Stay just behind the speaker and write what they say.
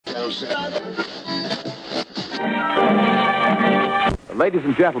Ladies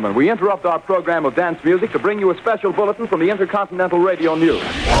and gentlemen, we interrupt our program of dance music to bring you a special bulletin from the Intercontinental Radio News.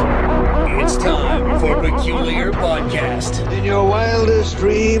 It's time for Peculiar Podcast. In your wildest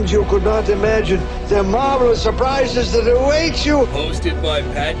dreams, you could not imagine the marvelous surprises that await you. Hosted by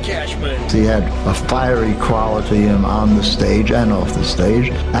Pat Cashman. He had a fiery quality on the stage and off the stage,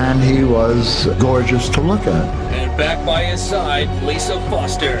 and he was gorgeous to look at. And back by his side, Lisa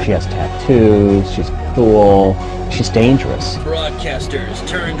Foster. She has tattoos, she's cool, she's dangerous. Broadcasters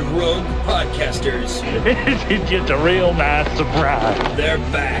turned rogue podcasters. It's just a real nice surprise. They're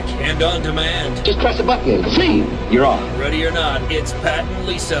back and on demand. Just press a button. See, you're on. Ready or not, it's Pat and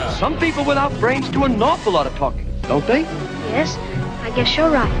Lisa. Some people without brains do an awful lot of talking, don't they? Yes, I guess you're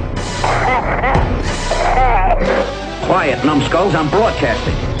right. Quiet, numbskulls, I'm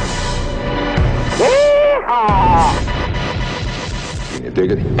broadcasting. Can you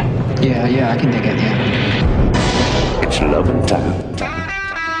dig it? Yeah, I can dig it, yeah. It's loving time.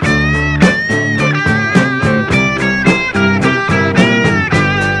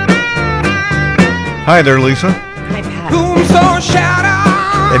 Hi there, Lisa. Hi, Pat.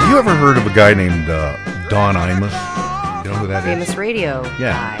 Have you ever heard of a guy named Don Imus? You know who that Famous is? radio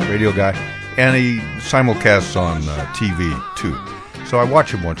guy. Radio guy. And he simulcasts on TV, too. So I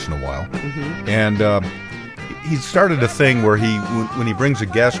watch him once in a while. Mm-hmm. And he started a thing where when he brings a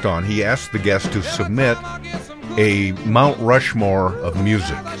guest on, he asks the guest to submit a Mount Rushmore of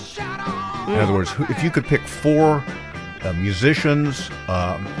music. In other words, if you could pick four musicians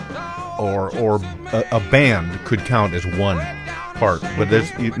or a band could count as one part. But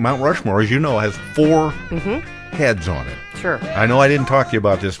Mount Rushmore, as you know, has four heads on it. Sure. I know I didn't talk to you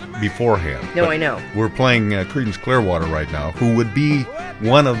about this beforehand. No, I know. We're playing Creedence Clearwater right now, who would be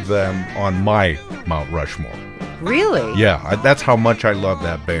one of them on my Mount Rushmore. Really? Yeah, that's how much I love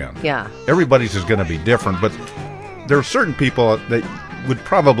that band. Yeah. Everybody's is going to be different, but there are certain people that would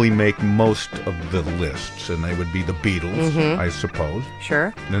probably make most of the lists, and they would be the Beatles, I suppose.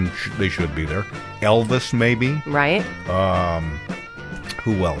 Sure. Then they should be there. Elvis, maybe. Right.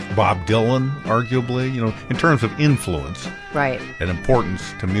 Who else? Bob Dylan, arguably, in terms of influence. Right. And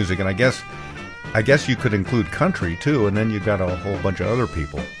importance to music. And I guess you could include country, too, and then you've got a whole bunch of other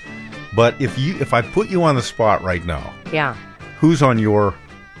people. But if I put you on the spot right now, yeah, who's on your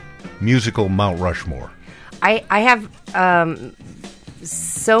musical Mount Rushmore? I have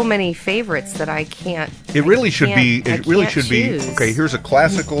so many favorites that I can't. It really should be. Choose. Okay, here's a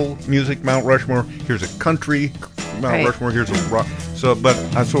classical music Mount Rushmore. Here's a country Mount Rushmore. Here's a rock. So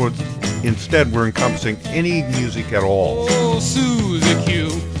instead we're encompassing any music at all. Oh, Susie Q.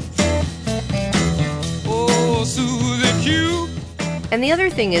 Oh, Susie Q. And the other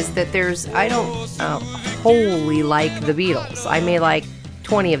thing is that I don't wholly like the Beatles. I may like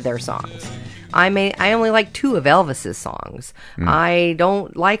 20 of their songs. I only like 2 of Elvis's songs. I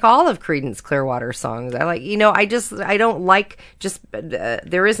don't like all of Creedence Clearwater's songs. I like, I don't like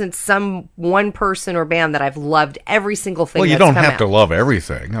there isn't some one person or band that I've loved every single thing. Well, you that's don't come have out. to love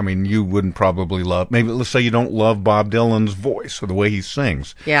everything. I mean, you wouldn't probably maybe let's say you don't love Bob Dylan's voice or the way he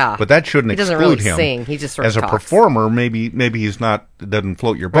sings. Yeah. But that shouldn't exclude really him. Sing. He just sort of as a talks. performer, maybe he's doesn't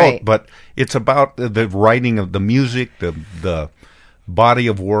float your boat, Right. But it's about the writing of the music, the body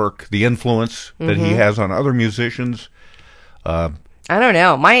of work, the influence that he has on other musicians. I don't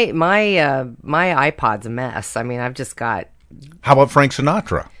know. My iPod's a mess. I mean, I've just got. How about Frank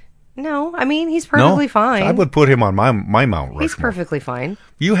Sinatra? No, I mean he's perfectly fine. I would put him on my Mount Rushmore. He's perfectly fine.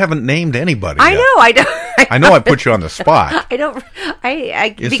 You haven't named anybody. I yet. know. I don't. I know I put you on the spot. I don't. Is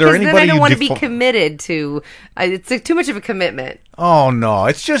because there then I anybody don't you want to be committed to. It's too much of a commitment. Oh no,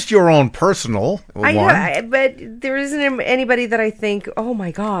 it's just your own personal one. I know, but there isn't anybody that I think. Oh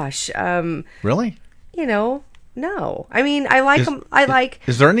my gosh. Really? No. I mean, I like them.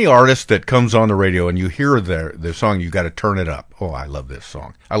 Is there any artist that comes on the radio and you hear their song, you got to turn it up? Oh, I love this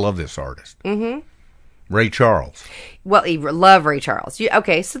song. I love this artist. Mm-hmm. Ray Charles. Well, you love Ray Charles.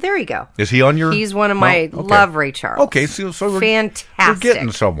 Okay, so there you go. Is he on your? He's one of my love Ray Charles. Okay, so we're fantastic. We're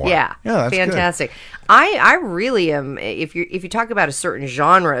getting somewhere. Yeah, that's fantastic. Good. I really am. If you talk about a certain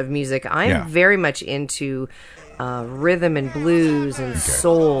genre of music, I'm very much into rhythm and blues and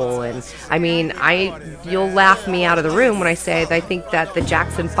soul, and I mean, you'll laugh me out of the room when I say I think that the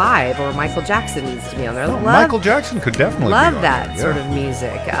Jackson 5 or Michael Jackson needs to be on there. Michael Jackson could definitely love be on that there, sort of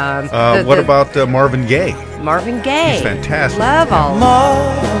music. What about Marvin Gaye? Marvin Gaye, he's fantastic. Love all.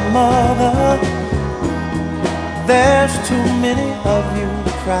 Mother, there's too many of you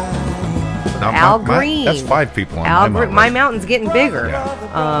to cry. Now, Al Green. That's 5 people on my mountain's getting bigger.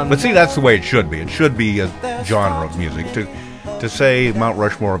 Yeah. But see, that's the way it should be. It should be a genre of music. To to say Mount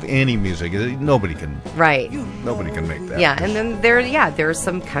Rushmore of any music, nobody can Right. Nobody can make that. Yeah, and then there's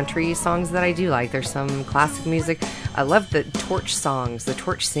some country songs that I do like. There's some classic music. I love the torch songs, the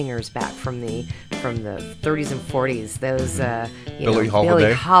torch singers back from the 30s and 40s. Those Billie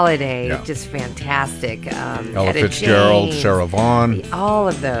Holiday, yeah. just fantastic. Ella Fitzgerald, James, Sarah Vaughan, all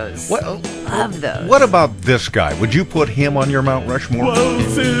of those. Love those. What about this guy? Would you put him on your Mount Rushmore? Whoa,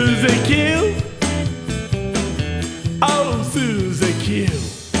 Susie Q. Oh, Susie Q.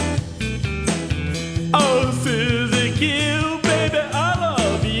 Oh, Susie Q, baby, I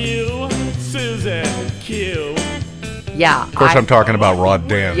love you, Susie Q. Yeah. Of course, I'm talking about Rod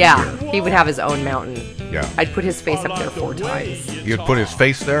Dan. Yeah, here. he would have his own mountain. Yeah. I'd put his face up there 4 times. You'd put his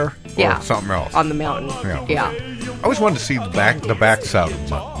face there? Or Yeah. something else? On the mountain. Yeah. I always wanted to see the backside of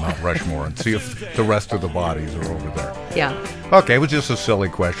Mount Rushmore and see if the rest of the bodies are over there. Yeah. Okay, it was just a silly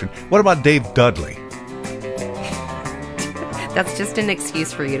question. What about Dave Dudley? That's just an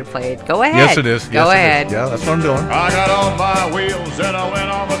excuse for you to play it. Go ahead. Yes, it is. Go ahead. Yeah, that's what I'm doing. I got on my wheels and I went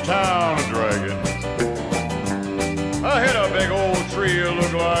on the town dragging. I hit a big old tree, it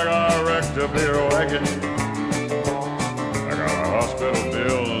looked like I wrecked a beer wagon. I got a hospital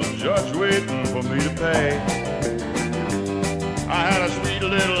bill, judge waiting for me to pay. I had a sweet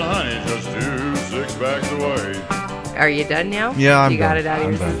little honey just 2 6-packs away. Are you done now? Yeah, I'm You done. got it out of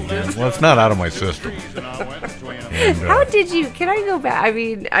your done. system? Well, it's not out of my system. And, How did you? Can I go back? I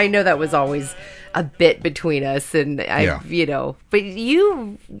mean, I know that was always a bit between us, and but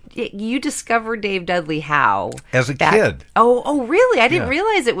you discovered Dave Dudley how? As a kid. Oh, really? I didn't Yeah.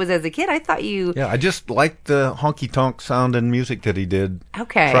 realize it was as a kid. I thought you. Yeah, I just liked the honky-tonk sound and music that he did.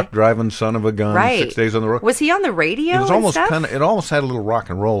 Okay. Truck driving, son of a gun, Right. 6 Days on the Road. Was he on the radio? It was and almost stuff? it almost had a little rock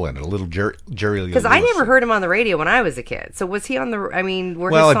and roll in it, a little Jerry Lee Because I Lewis. never heard him on the radio when I was a kid. So was he on the? I mean, were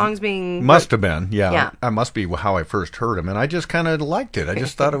Well, his it songs being? Must have been, yeah. Yeah. That must be how I first heard him, and I just kind of liked it. I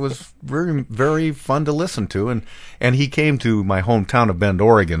just thought it was very, very fun to listen to, and he came to my hometown of Bend,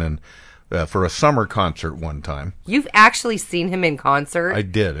 Oregon, and for a summer concert one time. You've actually seen him in concert? I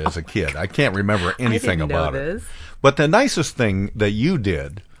did as a kid. I can't remember anything didn't know about this. it. But the nicest thing that you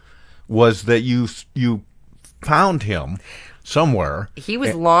did was that you found him somewhere. He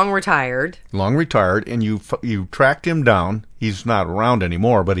was long retired, and you tracked him down. He's not around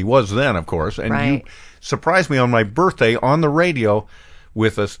anymore, but he was then, of course. And Right. you surprised me on my birthday on the radio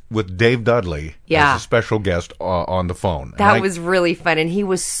with Dave Dudley Yeah. as a special guest on the phone. That And was really fun, and he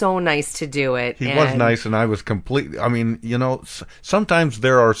was so nice to do it. he was nice, and I was completely. I mean, sometimes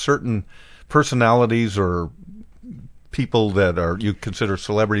there are certain personalities or people that you consider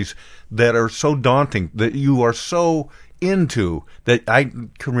celebrities that are so daunting that you are so into that I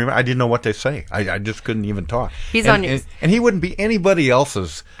can remember I didn't know what to say. I just couldn't even talk. He's and, on your... and he wouldn't be anybody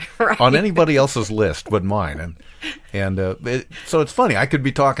else's Right. on anybody else's list but mine. So it's funny. I could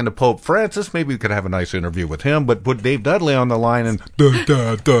be talking to Pope Francis. Maybe we could have a nice interview with him, but put Dave Dudley on the line and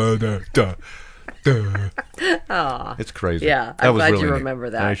Aw. it's crazy. Yeah, That I'm was glad really you neat. remember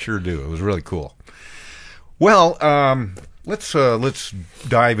that. I sure do. It was really cool. Well, let's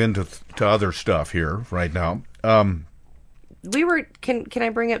dive into other stuff here right now. We were. Can I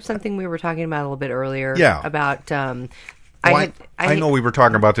bring up something we were talking about a little bit earlier? Yeah. About. I know we were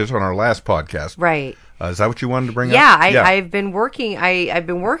talking about this on our last podcast. Right. Is that what you wanted to bring Yeah, up? I've been working. I've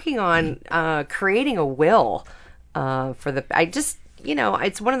been working on creating a will for the. I just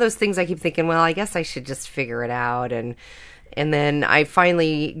it's one of those things I keep thinking. Well, I guess I should just figure it out, and then I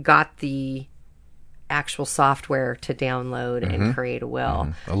finally got the actual software to download and create a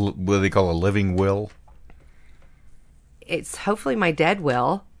will. What do they call a living will? It's hopefully my dead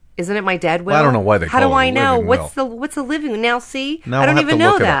will. Isn't it my dead will? Well, I don't know why they How call do it I a know? living What's a living? Now see, Now I don't we'll have even to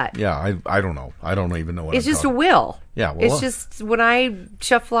know look it up. that. Yeah, I don't know. I don't even know what It's I'm just a talking. will. Yeah, well, it's just when I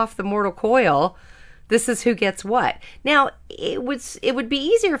shuffle off the mortal coil, this is who gets what. Now it would be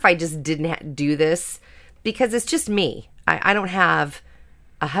easier if I just didn't do this because it's just me. I don't have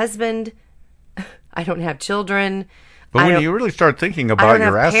a husband. I don't have children. But when you really start thinking about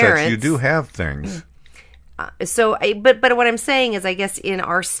your assets, parents. you do have things. But what I'm saying is, I guess in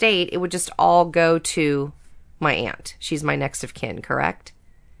our state, it would just all go to my aunt. She's my next of kin, correct?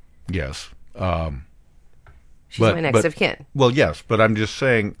 Yes. She's my next of kin. Well, yes, but I'm just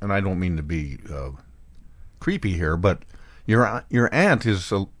saying, and I don't mean to be creepy here, but your aunt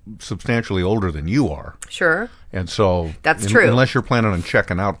is substantially older than you are. Sure. And so that's true. Unless you're planning on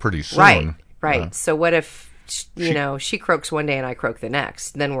checking out pretty soon. Right. So what if she croaks one day and I croak the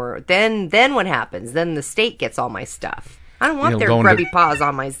next? Then then what happens? Then the state gets all my stuff. I don't want their grubby paws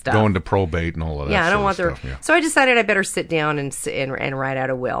on my stuff. Going to probate and all of that. Yeah, I don't want their. Yeah. So I decided I better sit down and write out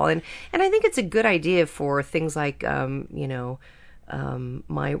a will, and I think it's a good idea for things like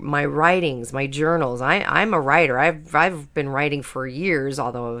my writings, my journals. I'm a writer. I've been writing for years,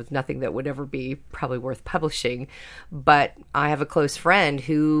 although nothing that would ever be probably worth publishing. But I have a close friend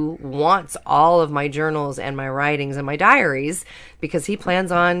who wants all of my journals and my writings and my diaries because he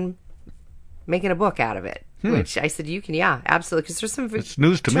plans on making a book out of it. Which I said, you can, yeah, absolutely. Because there's some. It's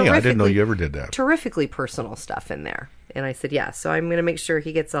news to me. I didn't know you ever did that. Terrifically personal stuff in there. And I said, yeah. So I'm going to make sure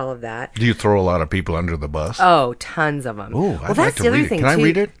he gets all of that. Do you throw a lot of people under the bus? Oh, tons of them. Oh, I'd like to read it. Can I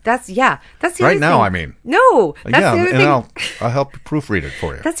read it? That's the other thing. Right now, I mean. No, that's the other thing. I'll help proofread it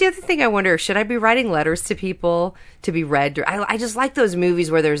for you. That's the other thing I wonder. Should I be writing letters to people to be read? I just like those movies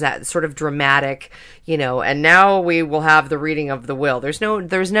where there's that sort of dramatic, and now we will have the reading of the will. There's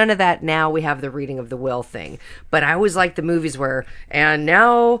none of that now we have the reading of the will thing. But I always like the movies where, and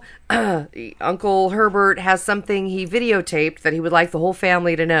now Uncle Herbert has something he videotaped that he would like the whole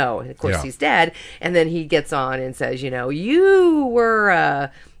family to know. And of course, he's dead. And then he gets on and says, you were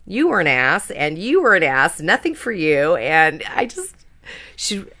an ass, and you were an ass, nothing for you. And I just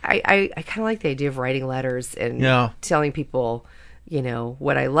I kind of like the idea of writing letters and telling people,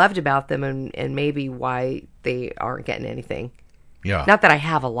 what I loved about them and maybe why they aren't getting anything. Yeah. Not that I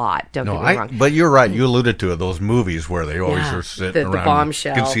have a lot. Don't get me wrong. But you're right. You alluded to it. Those movies where they always are sitting around. The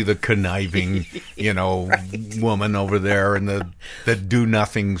bombshell. You can see the conniving, right. woman over there and the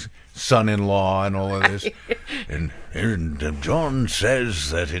do-nothing son-in-law and all of this. and John says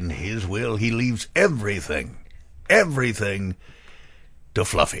that in his will he leaves everything to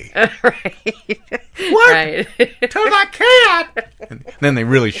Fluffy. Right. What? Right. To the cat! And then they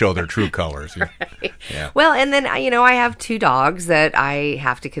really show their true colors. Right. Yeah. Well, and then, I have 2 dogs that I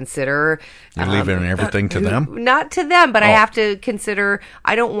have to consider. You're leaving everything to them? Not to them, but I have to consider,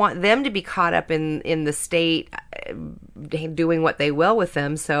 I don't want them to be caught up in the state doing what they will with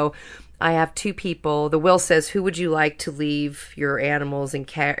them. So I have 2 people. The will says, who would you like to leave your animals in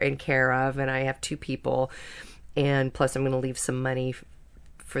care of? And I have 2 people. And plus I'm going to leave some money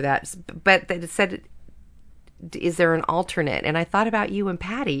for that. But it said, is there an alternate? And I thought about you and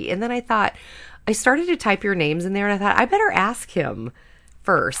Patty. And then I started to type your names in there, and I thought, I better ask him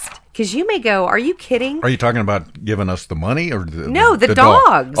first. Because you may go, are you kidding? Are you talking about giving us the money? Or the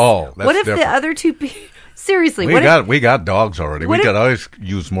dogs. Oh, that's what if different. The other 2 seriously. We got dogs already. We could always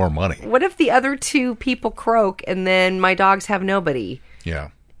use more money. What if the other 2 people croak, and then my dogs have nobody? Yeah.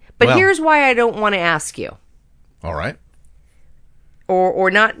 But here's why I don't want to ask you. All right.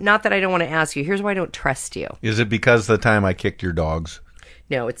 Or not that I don't want to ask you. Here's why I don't trust you. Is it because the time I kicked your dogs?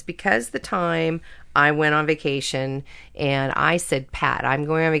 No, it's because the time I went on vacation and I said, Pat, I'm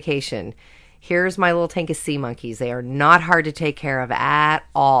going on vacation. Here's my little tank of sea monkeys. They are not hard to take care of at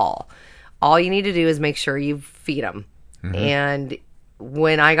all. All you need to do is make sure you feed them. Mm-hmm. And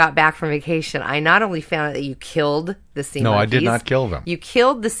when I got back from vacation, I not only found out that you killed the sea monkeys. No, I did not kill them. You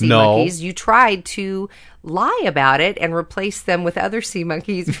killed the sea monkeys. You tried to lie about it and replace them with other sea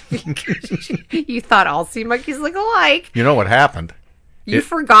monkeys because you thought all sea monkeys look alike. You know what happened? You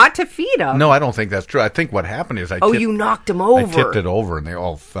forgot to feed them. No, I don't think that's true. I think what happened is you knocked them over. I tipped it over and they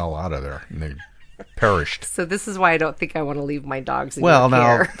all fell out of there and they perished. So this is why I don't think I want to leave my dogs in your care.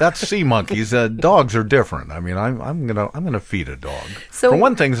 Now that's sea monkeys. Dogs are different. I mean, I'm gonna feed a dog. So, for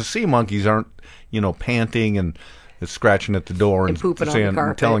one thing, the sea monkeys aren't panting and scratching at the door and pooping saying, on the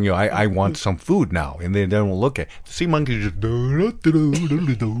carpet. Telling you I want some food now, and they don't look at the sea monkeys.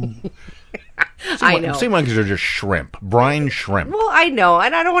 I know. Sea monkeys are just shrimp, brine shrimp. Well, I know,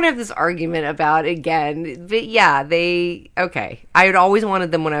 and I don't want to have this argument about it again. But yeah, okay. I had always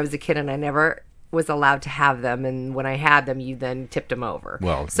wanted them when I was a kid, and I never was allowed to have them. And when I had them, you then tipped them over.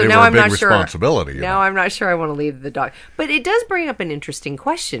 Well, so now I'm not sure. Responsibility. Now I'm not sure I want to leave the dog. But it does bring up an interesting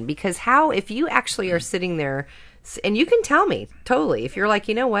question, because if you actually are sitting there, and you can tell me totally if you're like,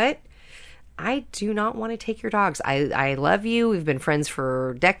 you know what? I do not want to take your dogs. I love you. We've been friends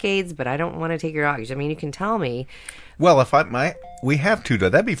for decades, but I don't want to take your dogs. I mean, you can tell me. Well, we have 2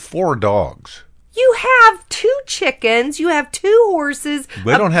 dogs. That'd be 4 dogs. You have 2 chickens. You have 2 horses.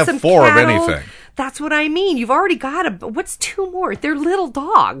 We don't have 4 cattle. Of anything. That's what I mean. You've already got what's 2 more? They're little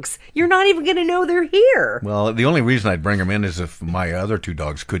dogs. You're not even going to know they're here. Well, the only reason I'd bring them in is if my other 2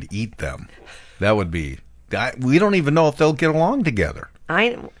 dogs could eat them. That would be. We don't even know if they'll get along together.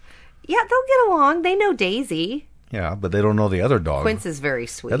 Yeah, they'll get along. They know Daisy. Yeah, but they don't know the other dog. Quince is very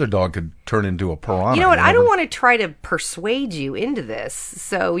sweet. The other dog could turn into a piranha. You know what? I don't want to try to persuade you into this.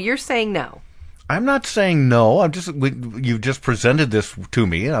 So you're saying no. I'm not saying no. You've just presented this to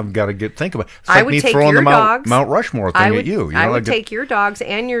me, and I've got to think about it. It's I would take throwing your the dogs. Mount Rushmore thing at you. I would take your dogs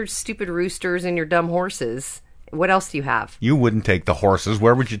and your stupid roosters and your dumb horses What else do you have? You wouldn't take the horses.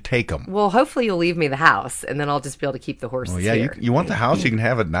 Where would you take them? Well, hopefully you'll leave me the house, and then I'll just be able to keep the horses here. You want the house? You can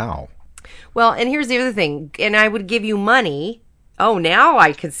have it now. Well, and here's the other thing. And I would give you money. Oh, now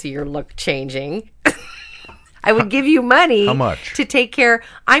I can see your look changing. I would give you money. How much? To take care.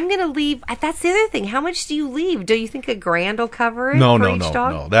 I'm going to leave. That's the other thing. How much do you leave? Do you think $1,000 will cover it for each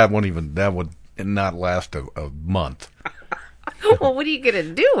dog? No. That would not last a month. Well, what are you going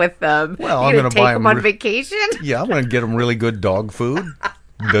to do with them? Well, I'm going to take them on vacation? Yeah, I'm going to get them really good dog food,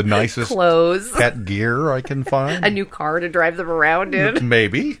 the nicest clothes, pet gear I can find, a new car to drive them around in.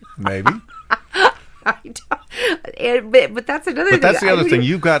 Maybe. But that's another thing. But that's the other thing.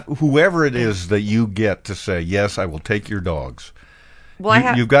 You've got whoever it is that you get to say, yes, I will take your dogs.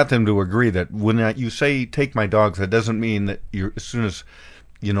 Well, you've got them to agree that when you say take my dogs, that doesn't mean that as soon as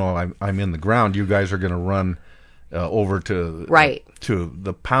I'm in the ground, you guys are going to run over to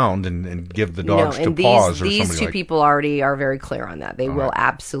the pound and give the dogs to paws or something like that. These two people already are very clear on that. They will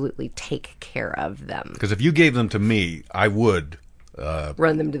absolutely take care of them. Because if you gave them to me, I would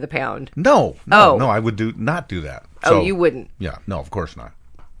run them to the pound. No, I would not do that. So, you wouldn't? Yeah, no, of course not.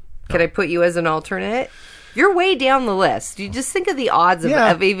 No. Could I put you as an alternate? You're way down the list. You just think of the odds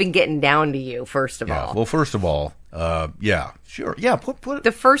of even getting down to you, first of all. Well, first of all, sure. Yeah, put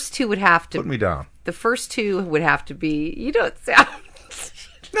the first two would have to... Put me down. The first two would have to be... You don't sound...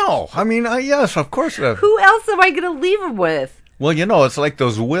 No, I mean, yes, of course. Who else am I going to leave them with? Well, it's like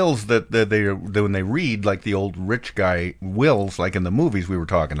those wills that when they read, like the old rich guy wills, like in the movies we were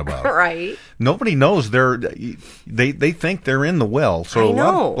talking about. Right. Nobody knows they think they're in the will, so a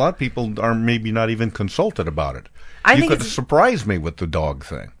lot of people are maybe not even consulted about it. You could surprise me with the dog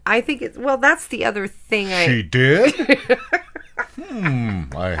thing. I think that's the other thing. She did?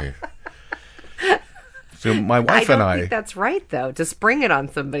 So my wife and I... I don't think that's right, though, to spring it on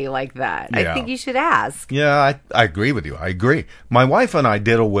somebody like that. Yeah. I think you should ask. Yeah, I agree with you. I agree. My wife and I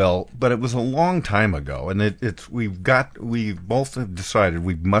did a will, but it was a long time ago, and we both have decided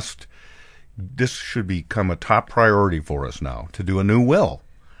this should become a top priority for us now, to do a new will.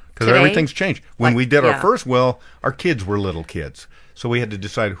 Because everything's changed. When we did our first will, our kids were little kids. So we had to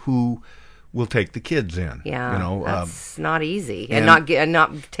decide who will take the kids in. Yeah, that's not easy, and not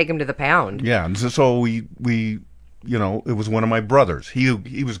take them to the pound. Yeah, and so we it was one of my brothers. He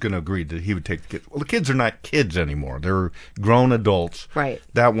was going to agree that he would take the kids. Well, the kids are not kids anymore; they're grown adults. Right.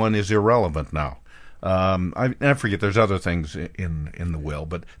 That one is irrelevant now. I forget. There's other things in the will,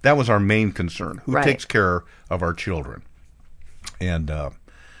 but that was our main concern: who takes care of our children, and but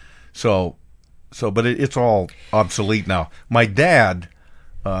it's all obsolete now. My dad.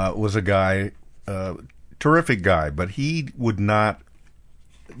 Was a guy, terrific guy, but he would not.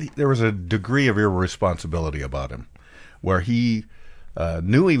 There was a degree of irresponsibility about him, where he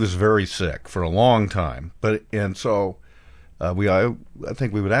knew he was very sick for a long time. I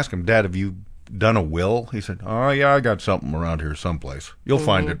think we would ask him, Dad, have you done a will? He said, oh yeah, I got something around here someplace. You'll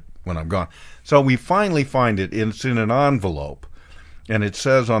find it when I'm gone. So we finally find it. It's in an envelope, and it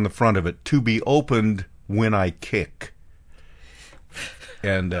says on the front of it, to be opened when I kick.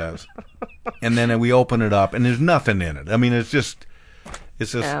 And then we open it up, and there's nothing in it. I mean, it's just.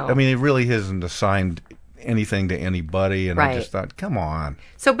 I mean, it really hasn't assigned anything to anybody, and I just thought, come on.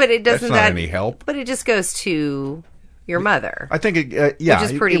 So, but it doesn't. That's not any help. But it just goes to your mother. I think which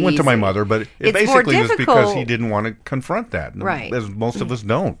is pretty it went to my mother, but it basically was because he didn't want to confront that, right? As most of us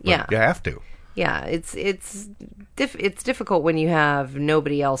don't. But you have to. Yeah, it's difficult when you have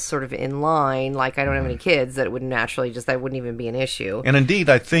nobody else sort of in line. Like I don't have any kids, that it would naturally that wouldn't even be an issue. And indeed,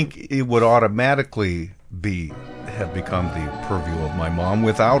 I think it would automatically have become the purview of my mom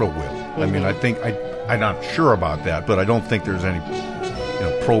without a will. Mm-hmm. I mean, I think I'm not sure about that, but I don't think there's any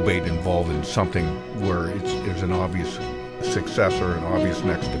probate involved in something where there's an obvious successor, an obvious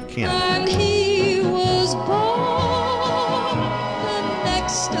next of kin. And he was born the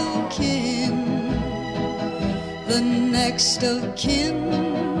next of kin. The next of kin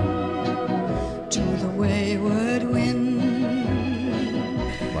to the wayward wind.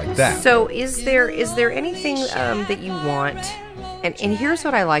 Like that. So is there anything that you want? And here's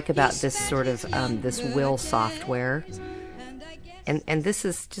what I like about this sort of this will software. And this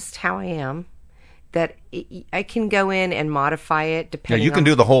is just how I am. That I can go in and modify it depending. Yeah, you can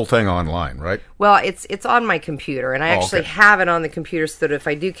do the whole thing online, right? Well, it's on my computer, and I actually have it on the computer so that if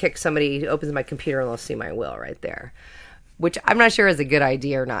I do kick somebody, it opens my computer and they'll see my will right there. Which I'm not sure is a good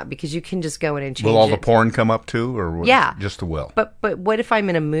idea or not, because you can just go in and change it. Will all the porn come up too, or just the will? But what if I'm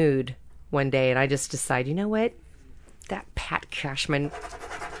in a mood one day and I just decide, you know what, that Pat Cashman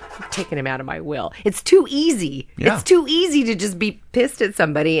taking him out of my will. It's too easy. Yeah. It's too easy to just be pissed at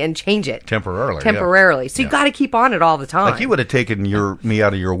somebody and change it. Temporarily. So you got to keep on it all the time. Like you would have taken me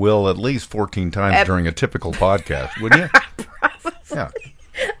out of your will at least 14 times during a typical podcast, wouldn't you? Probably. Yeah.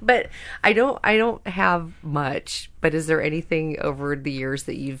 But I don't have much. But is there anything over the years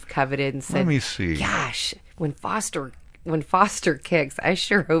that you've coveted and said, let me see. Gosh, when Foster kicks, I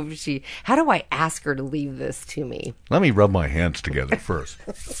sure hope how do I ask her to leave this to me? Let me rub my hands together first.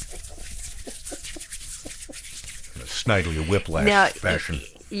 In a snidely whiplash fashion.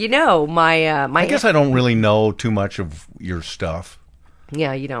 You know, my I guess I don't really know too much of your stuff.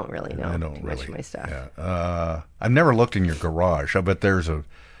 Yeah, you don't really know much of my stuff. Yeah. I've never looked in your garage. I bet there's a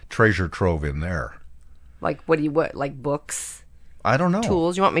treasure trove in there. Like like books? I don't know.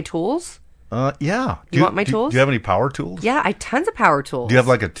 Tools? You want my tools? Yeah. You want my tools? Do you have any power tools? Yeah, I have tons of power tools. Do you have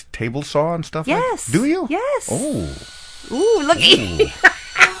like a table saw and stuff? Yes. Do you? Yes. Oh. Ooh, look.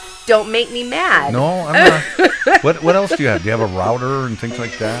 Don't make me mad. No, I'm not. What else do you have? Do you have a router and things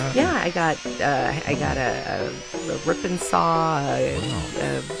like that? Yeah, I got a ripping saw,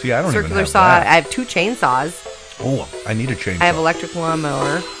 See, I don't circular even have saw. that. I have 2 chainsaws. Oh, I need a chainsaw. I have electric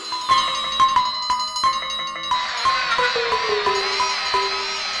lawnmower.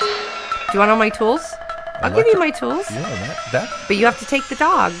 Do you want all my tools? I'll give you my tools. Yeah, that. But you have to take the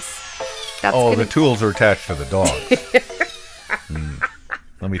dogs. The tools are attached to the dogs.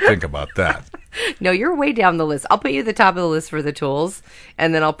 Let me think about that. No, you're way down the list. I'll put you at the top of the list for the tools,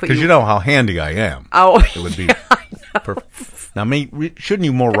 and then I'll put you... Because you know how handy I am. Oh, it would be perfect. Now, shouldn't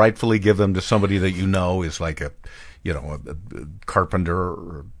you more rightfully give them to somebody that you know is like a carpenter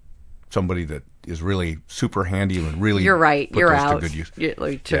or somebody that is really super handy and really... You're right. Put You're those out. To good use.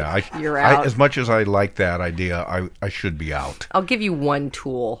 You're out. As much as I like that idea, I should be out. I'll give you one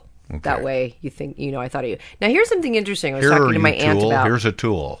tool. Okay. That way you think, I thought of you. Now, here's something interesting. I was talking to my aunt about. Here's a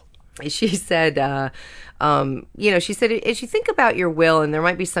tool. She said, she said, as you think about your will, and there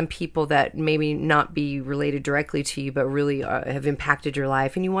might be some people that maybe not be related directly to you, but really have impacted your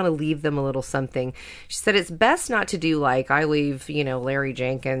life, and you want to leave them a little something. She said, it's best not to do like, I leave, Larry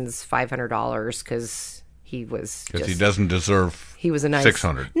Jenkins $500 because he doesn't deserve. He was a nice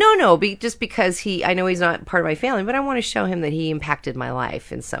 $600. No, just because I know he's not part of my family, but I want to show him that he impacted my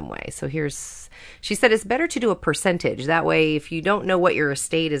life in some way. So she said it's better to do a percentage. That way, if you don't know what your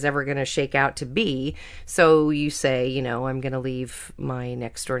estate is ever going to shake out to be, so you say, I'm going to leave my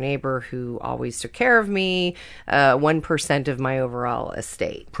next door neighbor who always took care of me 1% of my overall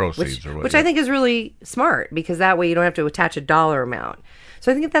estate. Proceeds or whatever. Which I think is really smart, because that way you don't have to attach a dollar amount.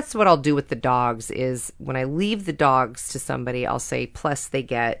 So I think that's what I'll do with the dogs is when I leave the dogs to somebody, I'll say, plus they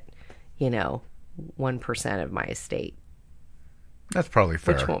get, 1% of my estate. That's probably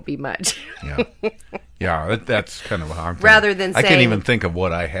fair. Which won't be much. Yeah, that's kind of how I'm thinking. Rather than I saying... can't even think of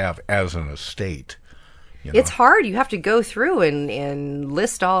what I have as an estate. It's hard. You have to go through and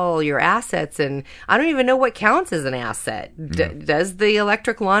list all your assets, and I don't even know what counts as an asset. Does the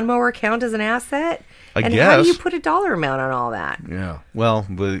electric lawnmower count as an asset? I guess. How do you put a dollar amount on all that? Yeah. Well,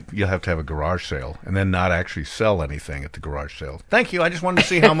 you'll have to have a garage sale and then not actually sell anything at the garage sale. Thank you. I just wanted to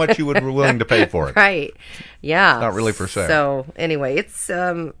see how much you were willing to pay for it. Right. Yeah. Not really for sale. So anyway,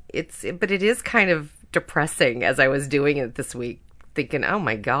 but it is kind of depressing as I was doing it this week, thinking, oh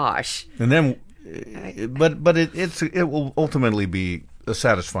my gosh. And then, but it will ultimately be a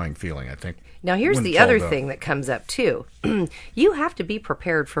satisfying feeling, I think. Now, here's the other thing that comes up, too. You have to be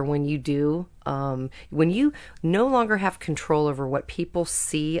prepared for when you do, when you no longer have control over what people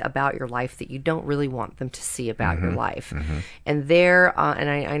see about your life that you don't really want them to see about your life. Mm-hmm. And and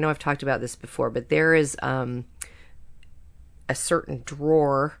I know I've talked about this before, but there is a certain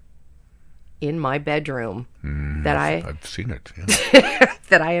drawer in my bedroom that I've seen it. Yeah.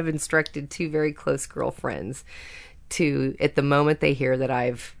 that I have instructed 2 very close girlfriends to, at the moment they hear that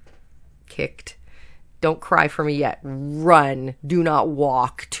I've kicked, don't cry for me yet, run, do not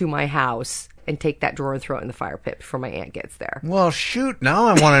walk to my house and take that drawer and throw it in the fire pit before my aunt gets there. Well, shoot, now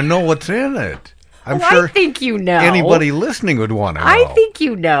I want to know what's in it. I'm sure I think you know. Anybody listening would want to know. I think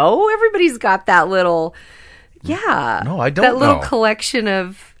you know. Everybody's got that little, No, I don't that little know. Collection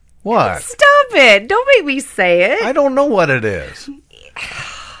of... What? Stop it. Don't make me say it. I don't know what it is.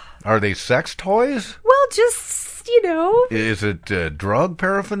 Are they sex toys? Well, just, Is it drug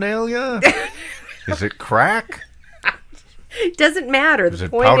paraphernalia? Is it crack? It doesn't matter. Is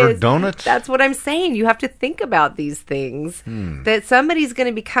it powdered donuts? That's what I'm saying. You have to think about these things. That somebody's going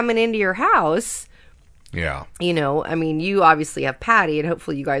to be coming into your house. Yeah. You obviously have Patty, and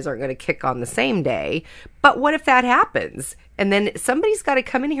hopefully you guys aren't going to kick on the same day. But what if that happens? And then somebody's got to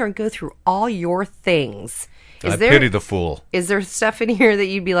come in here and go through all your things I pity the fool. Is there stuff in here that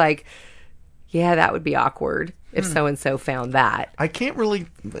you'd be like, yeah, that would be awkward if so-and-so found that? I can't really...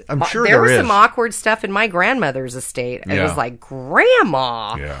 I'm sure there was is. some awkward stuff in my grandmother's estate. It was like,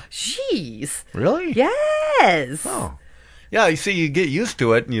 Grandma! Yeah. Jeez. Really? Yes. Oh. Yeah, you see, you get used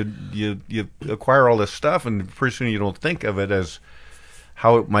to it, and you acquire all this stuff, and pretty soon you don't think of it as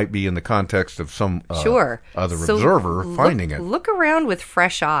how it might be in the context of some other observer finding it. Look around with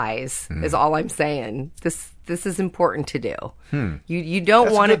fresh eyes, is all I'm saying. This is important to do. You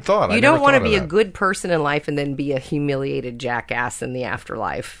don't want to. You don't want to be a good person in life and then be a humiliated jackass in the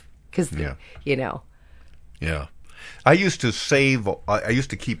afterlife. Because you know. Yeah, I used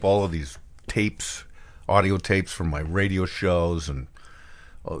to keep all of these tapes, audio tapes from my radio shows, and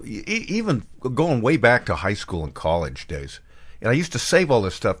even going way back to high school and college days. And I used to save all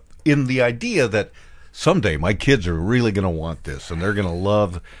this stuff in the idea that someday my kids are really going to want this and they're going to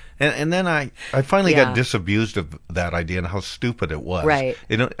love. And then I finally got disabused of that idea and how stupid it was. Right.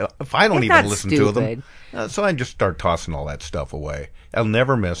 If I don't even listen to them, so I just start tossing all that stuff away. I'll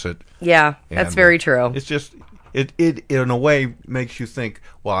never miss it. Yeah, that's very true. It's just it in a way makes you think,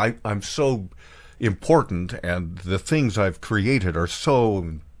 well, I'm so important and the things I've created are so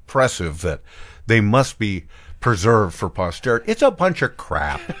impressive that they must be preserved for posterity. It's a bunch of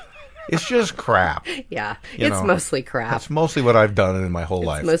crap. It's just crap. Yeah, it's mostly crap. That's mostly what I've done in my whole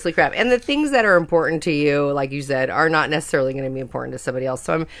life. It's mostly crap. And the things that are important to you, like you said, are not necessarily going to be important to somebody else.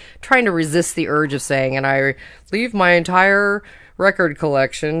 So I'm trying to resist the urge of saying, and I leave my entire record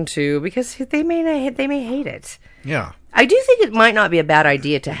collection to, because they may hate it. Yeah. I do think it might not be a bad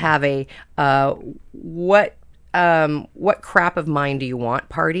idea to have a what crap of mine do you want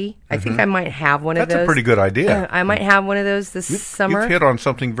party. I think I might have one of those. That's a pretty good idea. I might have one of those this summer. You've hit on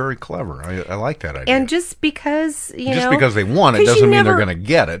something very clever. I like that idea. And just because, because they want it doesn't mean they're going to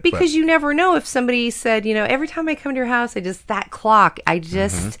get it. Because you never know if somebody said, every time I come to your house, that clock,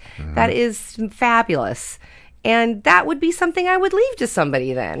 that is fabulous. And that would be something I would leave to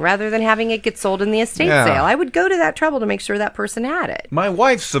somebody then, rather than having it get sold in the estate sale. I would go to that trouble to make sure that person had it. My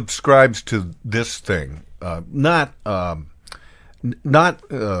wife subscribes to this thing. Not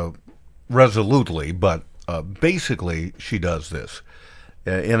resolutely, but basically she does this.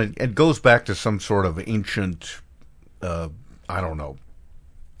 And it goes back to some sort of ancient,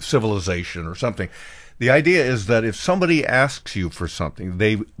 civilization or something. The idea is that if somebody asks you for something,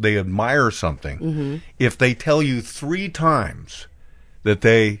 they admire something, if they tell you 3 times that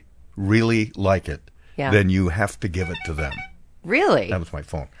they really like it, then you have to give it to them. Really? That was my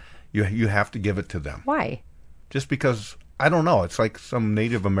phone. You have to give it to them. Why? Just because, I don't know, it's like some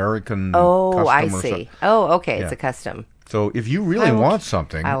Native American custom. I see. Something. Oh, okay, it's a custom. So if you really want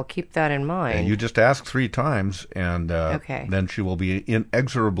something, I will keep that in mind. You just ask 3 times, and then she will be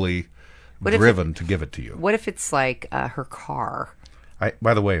inexorably driven to give it to you. What if it's like her car?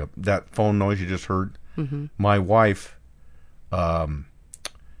 By the way, that phone noise you just heard, my wife, I've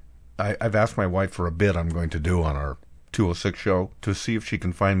asked my wife for a bid I'm going to do on our 206 show to see if she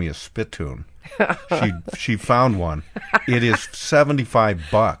can find me a spittoon. She found one. It is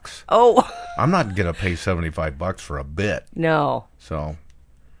 $75. Oh, I'm not gonna pay $75 for a bit. No. So.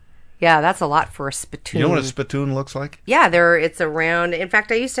 Yeah, that's a lot for a spittoon. You know what a spittoon looks like? Yeah, it's a round. In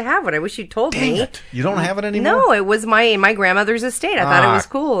fact, I used to have one. I wish you told me. Dang it. You don't have it anymore? No, it was my grandmother's estate. I thought it was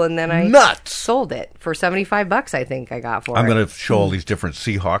cool, and then I sold it for $75. I think I got for it. I'm going to show all these different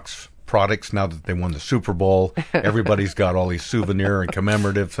Seahawks products now that they won the Super Bowl. Everybody's got all these souvenir and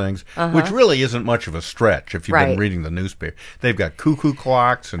commemorative things, which really isn't much of a stretch if you've been reading the newspaper. They've got cuckoo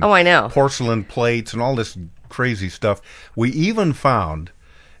clocks and porcelain plates and all this crazy stuff. We even found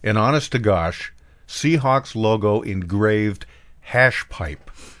an honest to gosh Seahawks logo engraved hash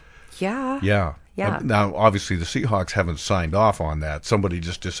pipe. Yeah. Yeah. Now, obviously, the Seahawks haven't signed off on that. Somebody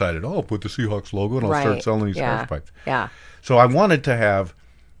just decided, put the Seahawks logo and I'll start selling these hash pipes. Yeah. So I wanted to have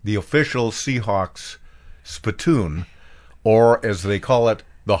the official Seahawks spittoon, or as they call it,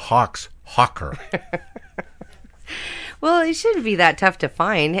 the Hawks Hawker. Well, it shouldn't be that tough to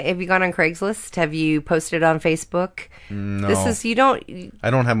find. Have you gone on Craigslist? Have you posted on Facebook? No. I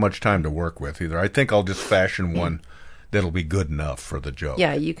don't have much time to work with either. I think I'll just fashion one that'll be good enough for the joke.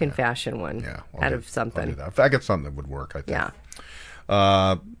 Yeah, you can fashion one out of something. I'll do that. If I get something that would work, I think.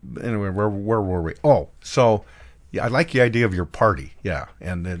 Yeah. Anyway, where were we? Oh, so I like the idea of your party. Yeah.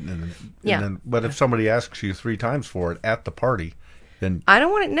 And then, but if somebody asks you 3 times for it at the party, then I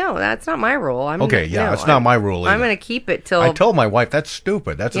don't want to. No, that's not my rule. It's not my rule either. I'm going to keep it till. I told my wife that's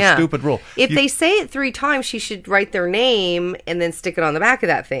stupid. That's a stupid rule. If they say it 3 times, she should write their name and then stick it on the back of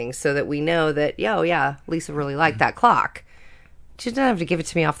that thing so that we know that Lisa really liked that clock. You don't have to give it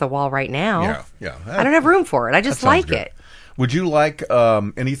to me off the wall right now. Yeah. I don't have room for it. I just like good. it. Would you like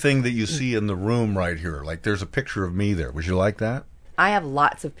anything that you see in the room right here? Like there's a picture of me there. Would you like that? I have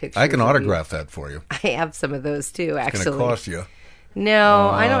lots of pictures. I can of autograph that for you. I have some of those too, actually. It's going to cost you. No,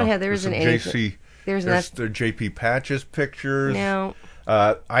 I don't have. There isn't any. There's JP Patches pictures. No.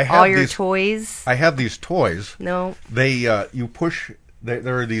 I have all your toys. I have these toys. No. They you push.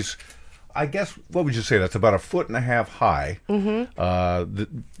 There are these. I guess what would you say? That's about 1.5 feet high. Mm-hmm.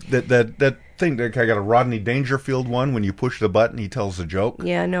 That thing. I got a Rodney Dangerfield one. When you push the button, he tells a joke.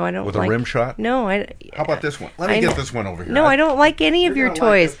 Yeah, no, I don't. With a rim shot. No, How about this one? Let me get this one over here. No, I don't like any of your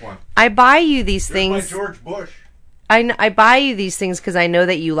toys. I buy you these things. My George Bush. I buy you these things because I know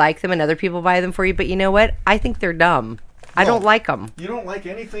that you like them and other people buy them for you. But you know what? I think they're dumb. I don't like them. You don't like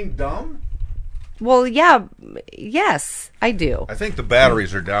anything dumb? Well, yes, I do. I think the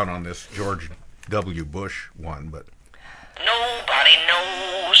batteries are down on this George W. Bush one, but... Nobody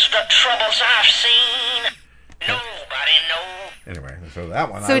knows the troubles I've seen. Nobody knows. Anyway, so that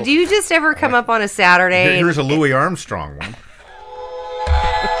one... So do you just ever come up on a Saturday... Here's a Louis Armstrong one.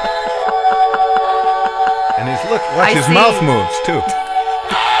 And watch his mouth moves, too.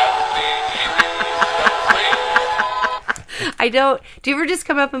 I don't... Do you ever just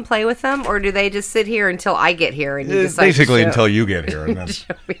come up and play with them, or do they just sit here until I get here and you decide basically to show? Until you get here, and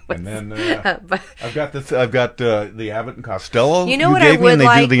then I've got the Abbott and Costello. You know what I would and they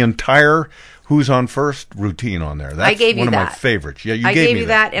like? do the entire Who's on First routine on there. That's I gave you one that. of my favorites. Yeah, I gave you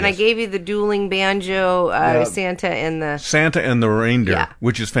that, and yes. I gave you the dueling banjo, Santa and the reindeer,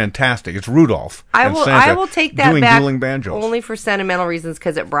 which is fantastic. It's Rudolph. I will take that doing back dueling banjos. only for sentimental reasons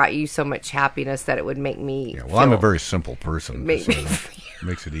because it brought you so much happiness that it would make me. Yeah, well, I'm a very simple person. So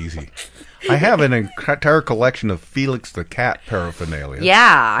makes it easy. I have an entire collection of Felix the Cat paraphernalia.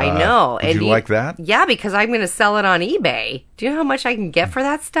 Yeah, I know. Would you like that? Yeah, because I'm going to sell it on eBay. Do you know how much I can get for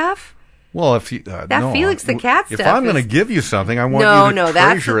that stuff? Well, if you Felix the Cat stuff. If I'm going to give you something, I want you to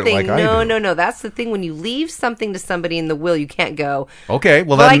treasure it like I do. No. That's the thing. When you leave something to somebody in the will, you can't go. Okay,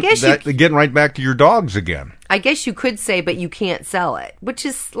 well then, getting right back to your dogs again. I guess you could say, but you can't sell it, which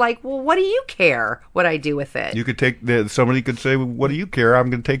is like, well, what do you care what I do with it? You could somebody could say, well, what do you care? I'm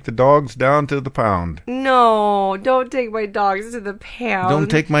going to take the dogs down to the pound. No, don't take my dogs to the pound.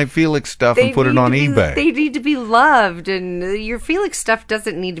 Don't take my Felix stuff and put it on eBay. They need to be loved, and your Felix stuff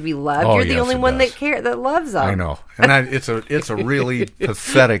doesn't need to be loved. Oh, You're the only one that loves them. I know, and it's a really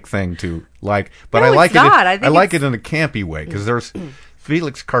pathetic thing to like, but no, I like it's not. I like it in a campy way because there's.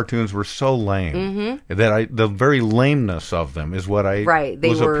 Felix cartoons were so lame that the very lameness of them is what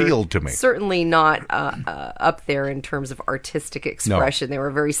appealed to me. Certainly not up there in terms of artistic expression. No. They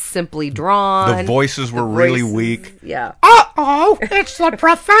were very simply drawn. The voices were really weak. Yeah. Uh-oh, it's the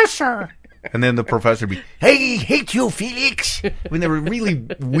professor. And then the professor would be, "Hey, hate you, Felix." I mean, they were really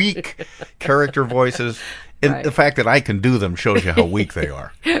weak character voices. And the fact that I can do them shows you how weak they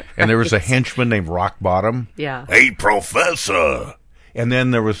are. And there was a henchman named Rock Bottom. Yeah. "Hey, Professor." And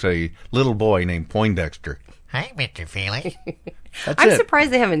then there was a little boy named Poindexter. "Hi, Mr. Felix." I'm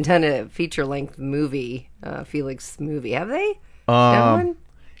surprised they haven't done a feature-length movie, Felix movie. Have they? Done one?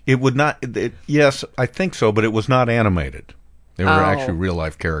 It would not. Yes, I think so, but it was not animated. They were actually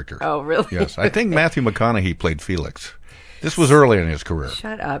real-life characters. Oh, really? Yes. I think Matthew McConaughey played Felix. This was early in his career.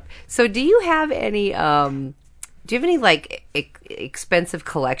 Shut up. So do you have any... like expensive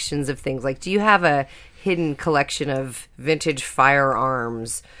collections of things? Like, do you have a hidden collection of vintage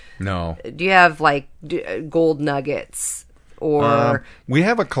firearms? No. Do you have like gold nuggets or? We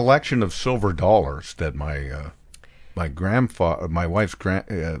have a collection of silver dollars that my wife's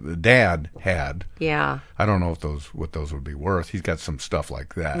dad had. Yeah. I don't know what those would be worth. He's got some stuff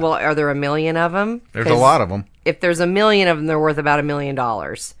like that. Well, are there 1 million of them? There's a lot of them. If there's 1 million of them, they're worth about $1 million.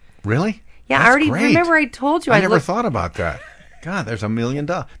 Really? Yeah, That's I already great. remember I told you. I never thought about that. God, there's $1 million.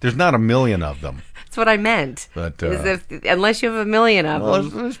 There's not 1 million of them. That's what I meant. But unless you have 1 million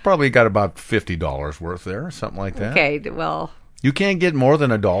of them, it's probably got about $50 worth there, or something like that. Okay, well, you can't get more than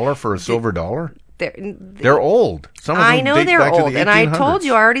 $1 for a silver dollar. They're old. Some of them I know date they're back old, to the and I 1800s. told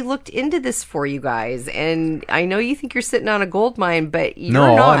you I already looked into this for you guys, and I know you think you're sitting on a gold mine, but you're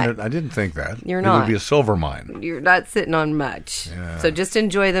not. I didn't think that. You're It not. would be a silver mine. You're not sitting on much. Yeah. So just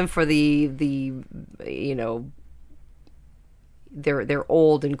enjoy them for the they're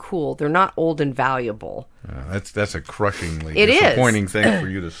old and cool. They're not old and valuable. That's a crushingly It is. disappointing thing for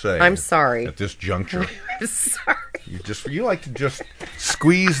you to say. I'm sorry. At this juncture. I'm sorry. You like to just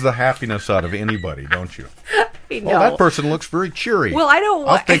squeeze the happiness out of anybody, don't you? I know. Oh, that person looks very cheery. Well, I don't.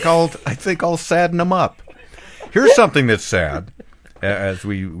 I think I'll sadden them up. Here's something that's sad. As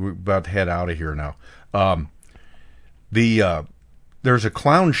we're about to head out of here now, there's a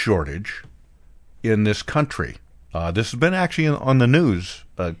clown shortage in this country. This has been actually on the news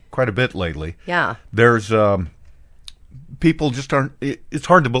quite a bit lately. Yeah. There's people just aren't. It's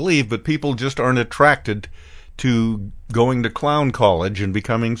hard to believe, but people just aren't attracted to going to clown college and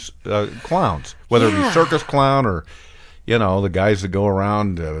becoming clowns, whether it be circus clown or, the guys that go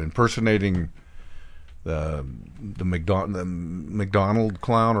around impersonating the McDonald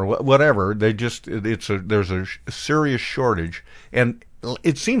clown or whatever. They just there's a serious shortage, and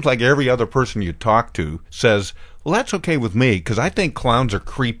it seems like every other person you talk to says, "Well, that's okay with me because I think clowns are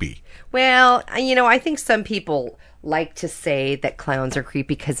creepy." Well, I think some people like to say that clowns are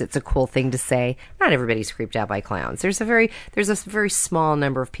creepy because it's a cool thing to say. Not everybody's creeped out by clowns. There's a very small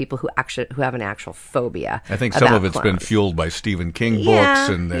number of people who have an actual phobia. I think some of it's been fueled by Stephen King books,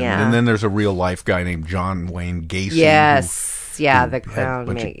 and then there's a real life guy named John Wayne Gacy. Yes, who the clown. Had a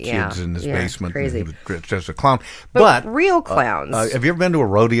bunch of kids in his basement, crazy. Just a clown. But real clowns. Have you ever been to a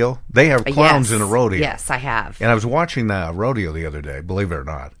rodeo? They have clowns in a rodeo. Yes, I have. And I was watching the rodeo the other day. Believe it or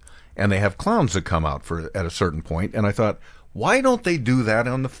not. And they have clowns that come out at a certain point, and I thought, why don't they do that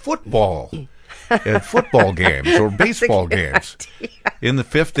on the football games or baseball games? Idea. In the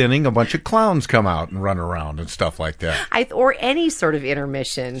fifth inning, a bunch of clowns come out and run around and stuff like that. Or any sort of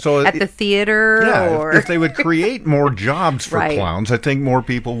intermission at the theater. Yeah, if they would create more jobs for clowns, I think more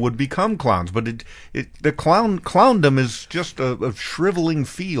people would become clowns. But the clowndom is just a shriveling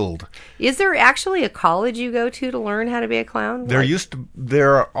field. Is there actually a college you go to learn how to be a clown?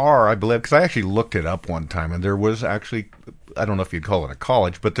 There are, I believe, because I actually looked it up one time, and there was actually, I don't know if you'd call it a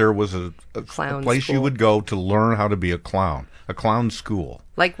college, but there was a place school. You would go to learn how to be a clown school.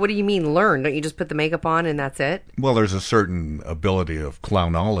 Like, what do you mean learn? Don't you just put the makeup on and that's it? Well, there's a certain ability of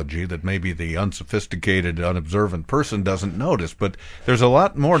clownology that maybe the unsophisticated, unobservant person doesn't notice, but there's a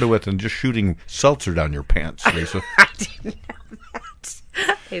lot more to it than just shooting seltzer down your pants, Lisa. I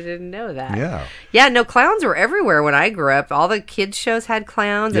didn't know that. Yeah. Yeah, no, clowns were everywhere when I grew up. All the kids' shows had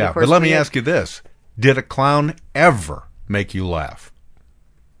clowns. Yeah, and of course but let me ask you this. Did a clown ever make you laugh?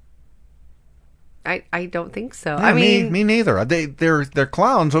 I don't think so. Yeah, me neither. They're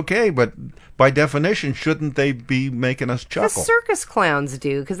clowns, okay, but by definition, shouldn't they be making us chuckle? The circus clowns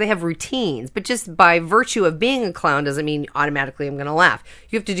do because they have routines, but just by virtue of being a clown doesn't mean automatically I'm going to laugh.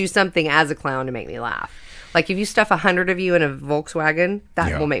 You have to do something as a clown to make me laugh. Like if you stuff 100 of you in a Volkswagen,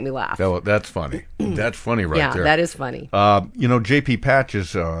 that will make me laugh. That's funny. That's funny there. Yeah, that is funny. J.P. Patch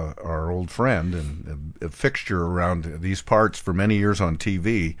is our old friend and a fixture around these parts for many years on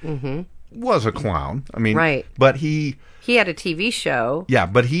TV. Mm-hmm. Was a clown. I mean, right. But he had a TV show. Yeah,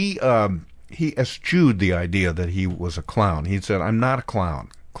 but he eschewed the idea that he was a clown. He said, "I'm not a clown.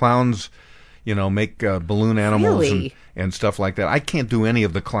 Clowns, make balloon animals and stuff like that. I can't do any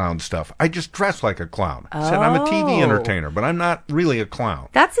of the clown stuff. I just dress like a clown." He said, "I'm a TV entertainer, but I'm not really a clown."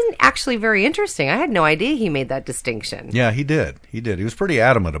 That's actually very interesting. I had no idea he made that distinction. Yeah, he did. He was pretty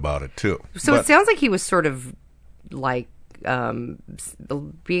adamant about it too. So it sounds like he was sort of like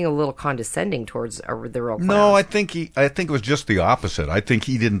being a little condescending towards the real clowns. No, I think it was just the opposite. I think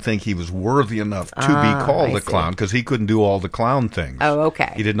he didn't think he was worthy enough to be called a clown because he couldn't do all the clown things. Oh,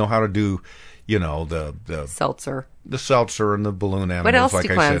 okay. He didn't know how to do, the seltzer. The seltzer and the balloon animals. What else like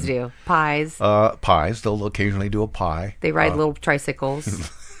do clowns do? Pies. Pies. They'll occasionally do a pie. They ride little tricycles.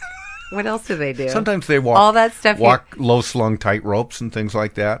 What else do they do? Sometimes they walk all that stuff. Walk low-slung tight ropes and things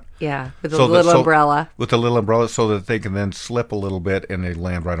like that. Yeah, with a little umbrella. With a little umbrella, so that they can then slip a little bit and they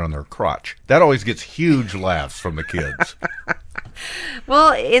land right on their crotch. That always gets huge laughs from the kids.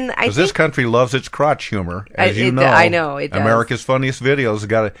 Well, because this country loves its crotch humor, as you know. I know it does. America's Funniest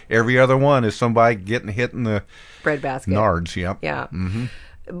Videos every other one is somebody getting hit in the breadbasket. Nards. Yep. Yeah. Mm-hmm.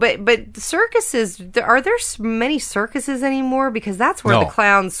 But circuses, are there many circuses anymore? Because that's where the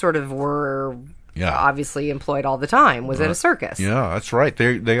clowns sort of were obviously employed all the time, was at a circus. Yeah, that's right.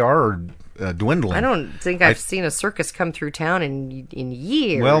 They are dwindling. I don't think I've seen a circus come through town in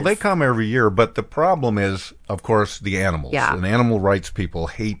years. Well, they come every year, but the problem is, of course, the animals. Yeah. And animal rights people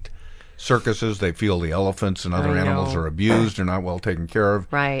hate circuses. They feel the elephants and other animals are abused. They're not well taken care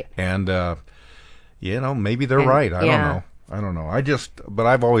of. Right. And, maybe they're right. I don't know. But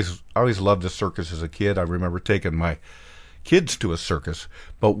I've always loved the circus as a kid. I remember taking my kids to a circus.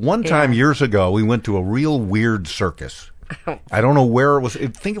 But one time years ago, we went to a real weird circus. I don't know where it was. I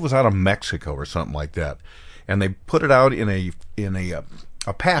think it was out of Mexico or something like that. And they put it out in a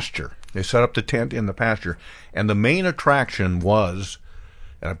pasture. They set up the tent in the pasture. And the main attraction was,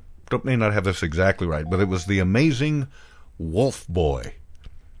 and I may not have this exactly right, but it was the amazing Wolf Boy.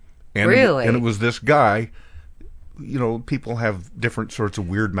 And really? And it was this guy people have different sorts of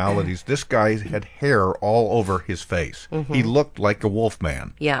weird maladies. This guy had hair all over his face. Mm-hmm. He looked like a wolf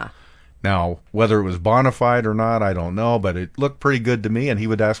man. Yeah. Now, whether it was bona fide or not, I don't know, but it looked pretty good to me, and he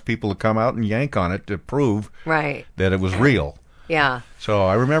would ask people to come out and yank on it to prove that it was real. Yeah. So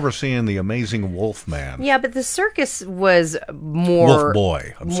I remember seeing The Amazing Wolf Man. Yeah, but the circus was more... Wolf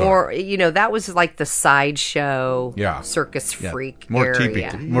Boy, sorry. That was like the sideshow circus freak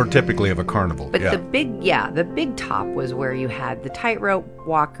area. More typically of a carnival. But the big top was where you had the tightrope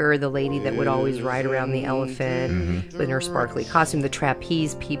walker, the lady that would always ride around the elephant in her sparkly costume, the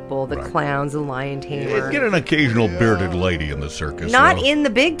trapeze people, the clowns, the lion tamer. You'd get an occasional bearded lady in the circus. Not in the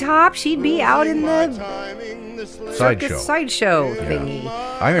big top. She'd be out in the... sideshow thingy.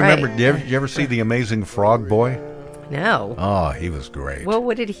 I remember. Did you ever see The Amazing Frog Boy? No. Oh, he was great. Well,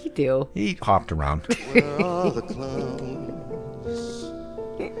 what did he do? He hopped around. Where are the clowns?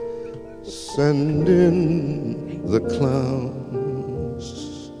 Send in the clowns.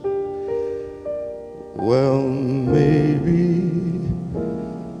 Well, maybe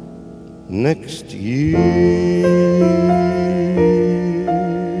next year.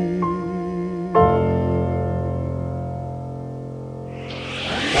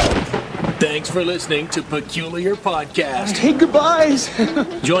 Thanks for listening to Peculiar Podcast. Hey, goodbyes.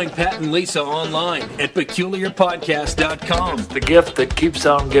 Join Pat and Lisa online at peculiarpodcast.com. The gift that keeps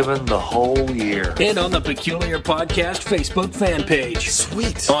on giving the whole year. And on the Peculiar Podcast Facebook fan page.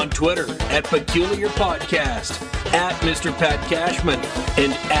 Sweet. On Twitter at Peculiar Podcast, at Mr. Pat Cashman,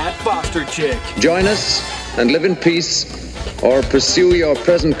 and at Foster Chick. Join us and live in peace, or pursue your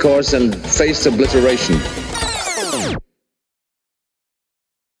present course and face obliteration.